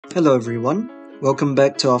Hello everyone, welcome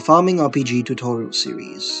back to our Farming RPG tutorial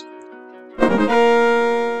series.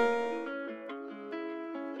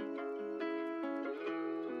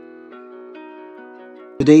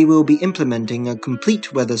 Today we'll be implementing a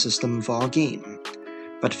complete weather system for our game.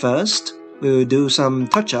 But first, we will do some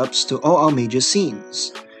touch-ups to all our major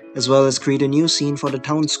scenes, as well as create a new scene for the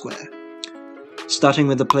town square. Starting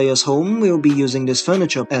with the player's home, we will be using this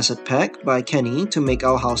furniture asset pack by Kenny to make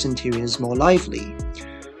our house interiors more lively.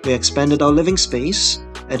 We expanded our living space,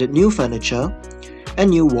 added new furniture, and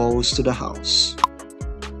new walls to the house.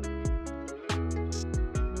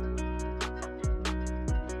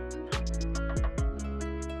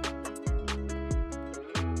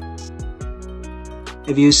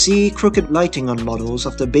 If you see crooked lighting on models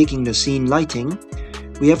after baking the scene lighting,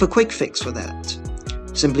 we have a quick fix for that.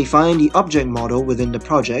 Simply find the object model within the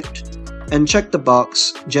project and check the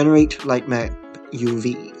box Generate Light Map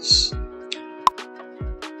UVs.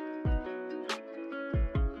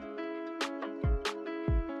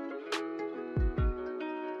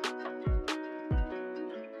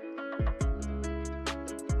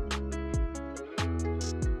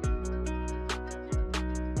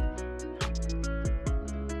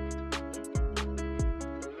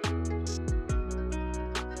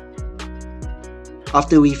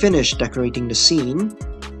 After we finish decorating the scene,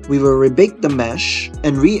 we will rebake the mesh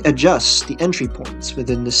and readjust the entry points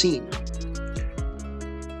within the scene.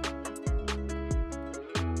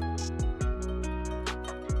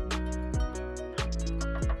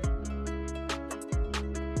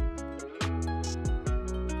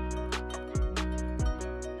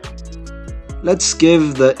 Let's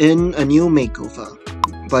give the inn a new makeover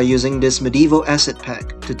by using this medieval asset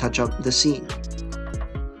pack to touch up the scene.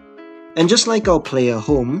 And just like our player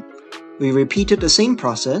home, we repeated the same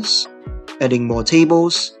process, adding more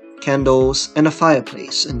tables, candles, and a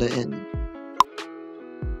fireplace in the inn.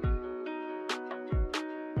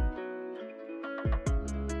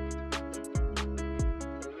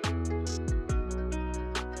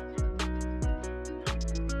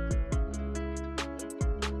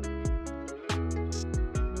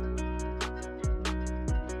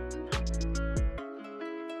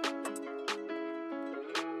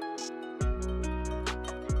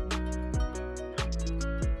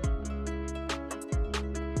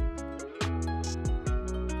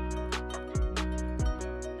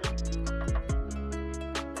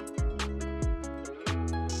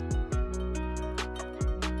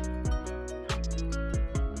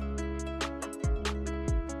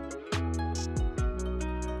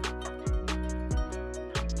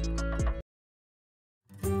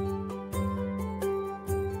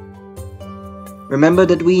 Remember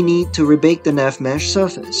that we need to rebake the nav mesh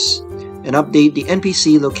surface and update the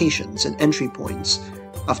NPC locations and entry points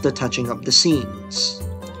after touching up the scenes.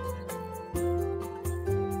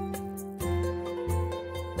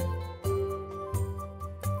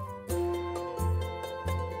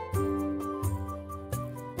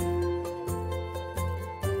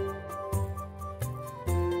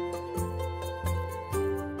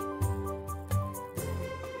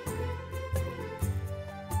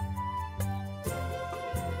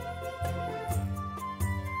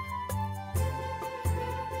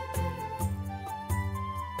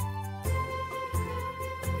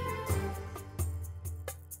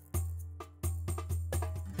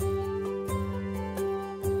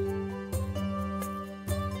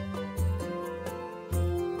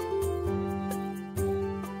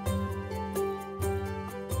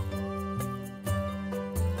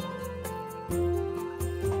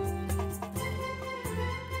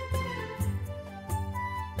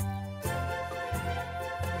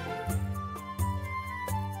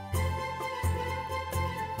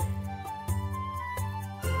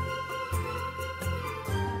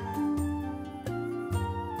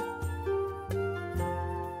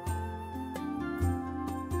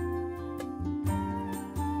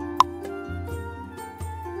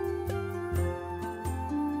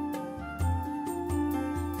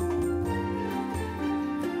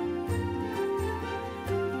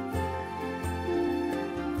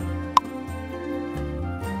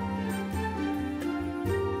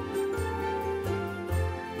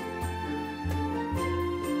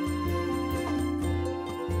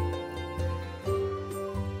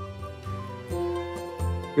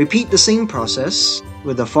 Repeat the same process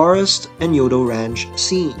with the Forest and Yodel Ranch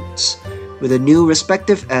scenes, with the new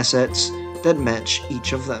respective assets that match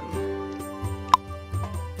each of them.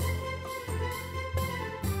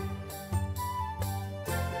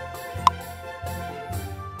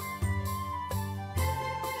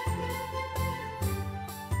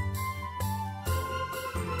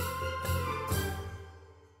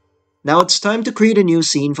 Now it's time to create a new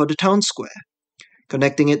scene for the town square.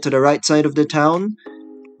 Connecting it to the right side of the town,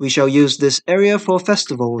 we shall use this area for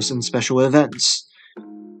festivals and special events.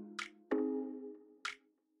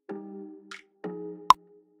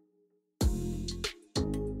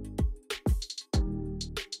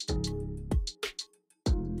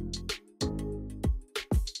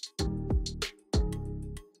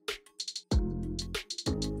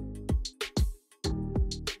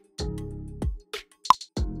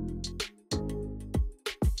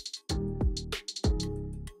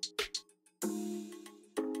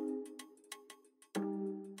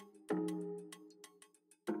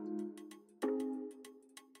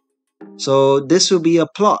 So this will be a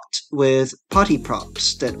plot with party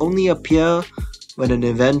props that only appear when an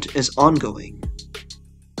event is ongoing.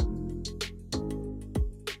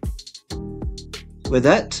 With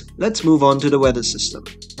that, let's move on to the weather system.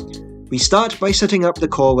 We start by setting up the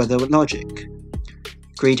core weather logic.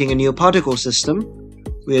 Creating a new particle system,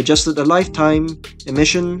 we adjusted the lifetime,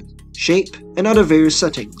 emission, shape, and other various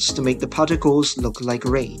settings to make the particles look like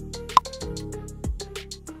rain.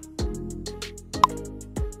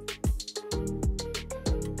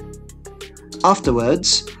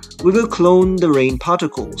 Afterwards, we will clone the rain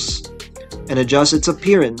particles and adjust its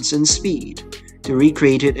appearance and speed to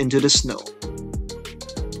recreate it into the snow.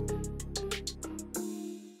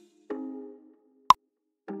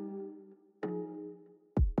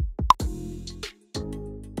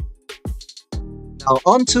 Now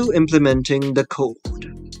on to implementing the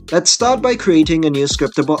code. Let's start by creating a new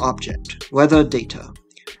scriptable object, weather data,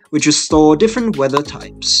 which will store different weather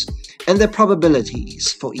types and their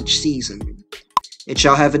probabilities for each season. It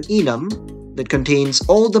shall have an enum that contains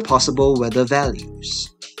all the possible weather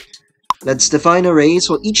values. Let's define arrays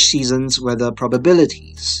for each season's weather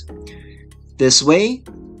probabilities. This way,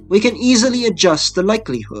 we can easily adjust the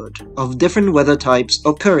likelihood of different weather types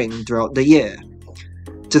occurring throughout the year.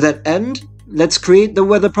 To that end, let's create the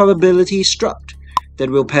weather probability struct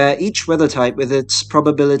that will pair each weather type with its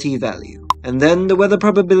probability value, and then the weather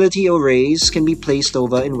probability arrays can be placed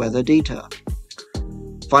over in weather data.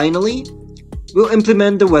 Finally, we'll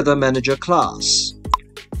implement the Weather Manager class.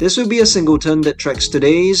 This will be a singleton that tracks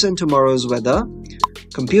today's and tomorrow's weather,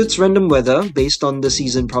 computes random weather based on the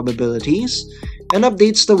season probabilities, and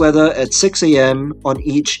updates the weather at 6 AM on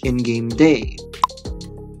each in-game day.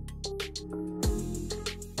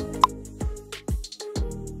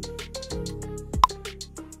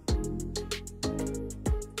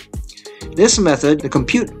 This method, the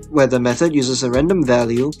compute weather method, uses a random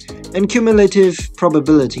value and cumulative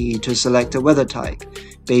probability to select a weather type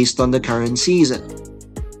based on the current season.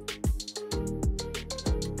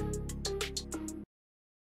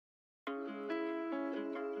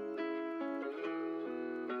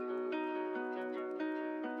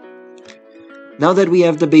 Now that we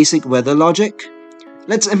have the basic weather logic,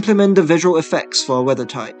 let's implement the visual effects for weather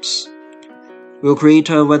types. We'll create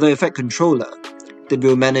a weather effect controller that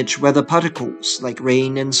will manage weather particles like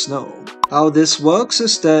rain and snow. How this works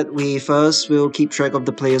is that we first will keep track of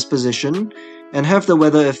the player's position and have the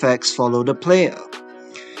weather effects follow the player.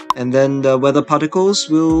 And then the weather particles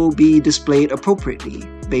will be displayed appropriately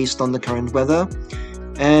based on the current weather,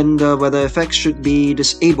 and the weather effects should be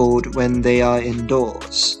disabled when they are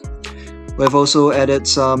indoors. We've also added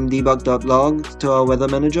some debug.log to our weather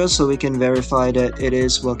manager so we can verify that it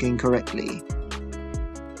is working correctly.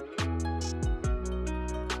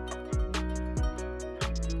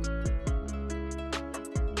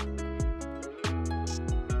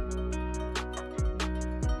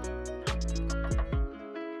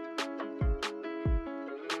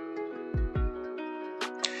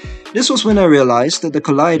 This was when I realized that the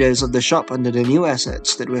colliders of the shop under the new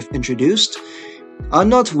assets that we've introduced are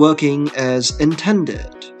not working as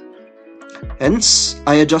intended. Hence,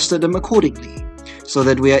 I adjusted them accordingly, so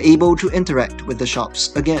that we are able to interact with the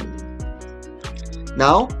shops again.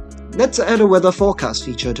 Now, let's add a weather forecast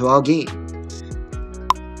feature to our game.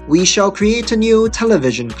 We shall create a new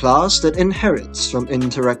television class that inherits from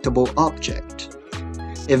interactable object.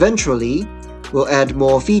 Eventually, we'll add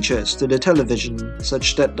more features to the television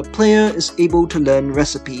such that the player is able to learn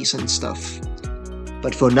recipes and stuff.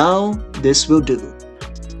 But for now, this will do.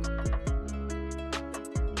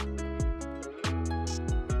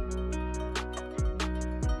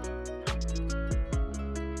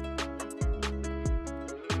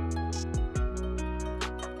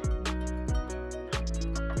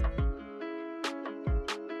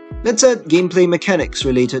 Let's add gameplay mechanics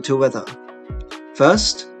related to weather.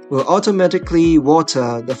 First, we'll automatically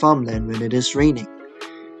water the farmland when it is raining.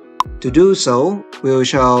 To do so, we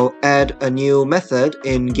shall add a new method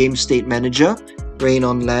in GameState Manager, Rain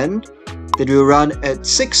on Land, that will run at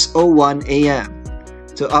 6:01 AM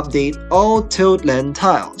to update all tiltland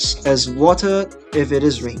tiles as water if it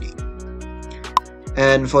is raining.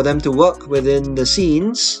 And for them to work within the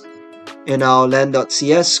scenes, in our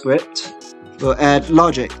land.cs script, we'll add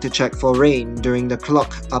logic to check for rain during the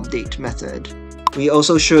clock update method. We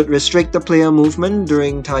also should restrict the player movement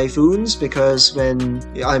during typhoons because when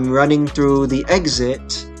I'm running through the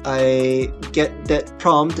exit, I get that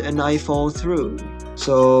prompt and I fall through.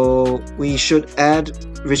 So we should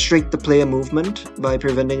restrict the player movement by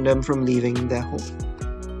preventing them from leaving their home.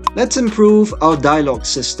 Let's improve our dialogue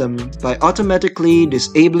system by automatically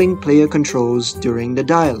disabling player controls during the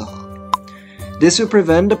dialogue. This will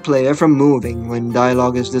prevent the player from moving when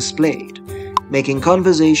dialogue is displayed, making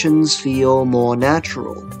conversations feel more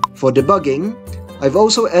natural. For debugging, I've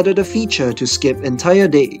also added a feature to skip entire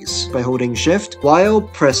days by holding Shift while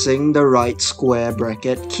pressing the right square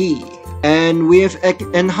bracket key. And we have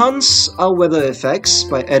enhanced our weather effects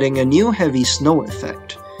by adding a new heavy snow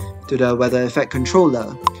effect to the weather effect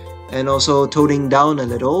controller, and also toning down a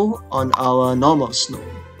little on our normal snow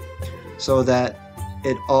so that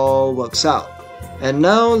it all works out. And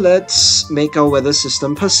now let's make our weather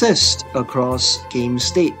system persist across game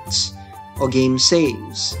states or game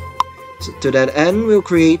saves. So to that end, we'll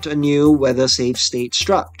create a new weather save state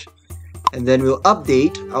struct, and then we'll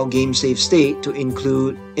update our game save state to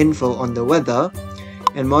include info on the weather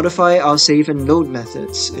and modify our save and load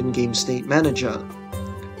methods in game state manager.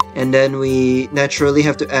 And then we naturally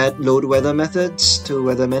have to add load weather methods to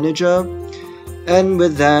weather manager, and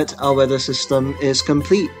with that our weather system is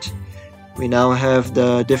complete. We now have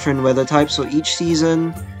the different weather types for each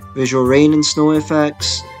season, visual rain and snow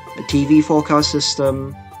effects, a TV forecast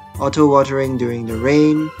system, auto watering during the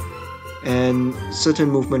rain, and certain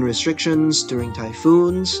movement restrictions during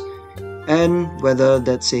typhoons, and weather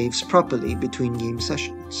that saves properly between game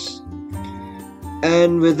sessions.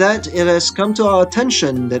 And with that, it has come to our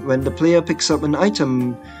attention that when the player picks up an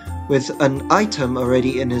item with an item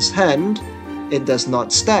already in his hand, it does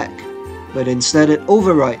not stack, but instead it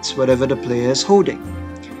overwrites whatever the player is holding.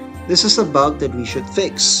 This is a bug that we should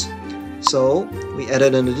fix. So we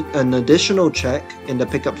added an additional check in the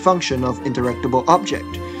pickup function of interactable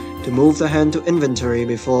object to move the hand to inventory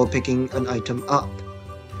before picking an item up.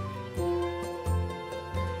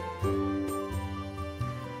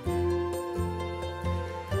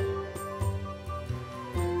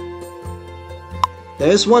 There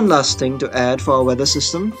is one last thing to add for our weather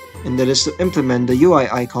system, and that is to implement the UI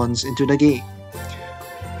icons into the game.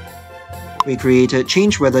 We created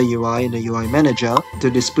Change Weather UI in the UI Manager to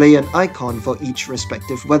display an icon for each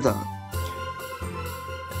respective weather.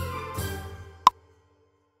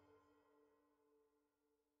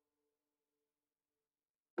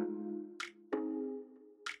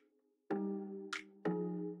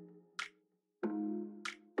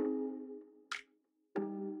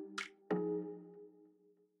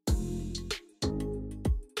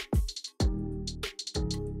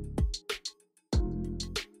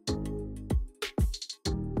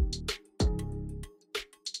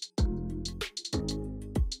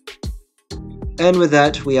 And with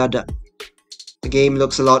that, we are done. The game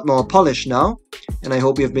looks a lot more polished now, and I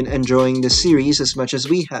hope you've been enjoying this series as much as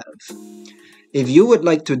we have. If you would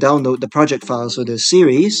like to download the project files for this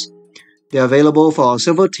series, they are available for our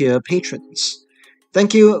Silver Tier patrons.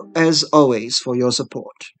 Thank you, as always, for your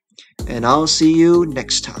support, and I'll see you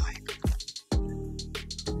next time.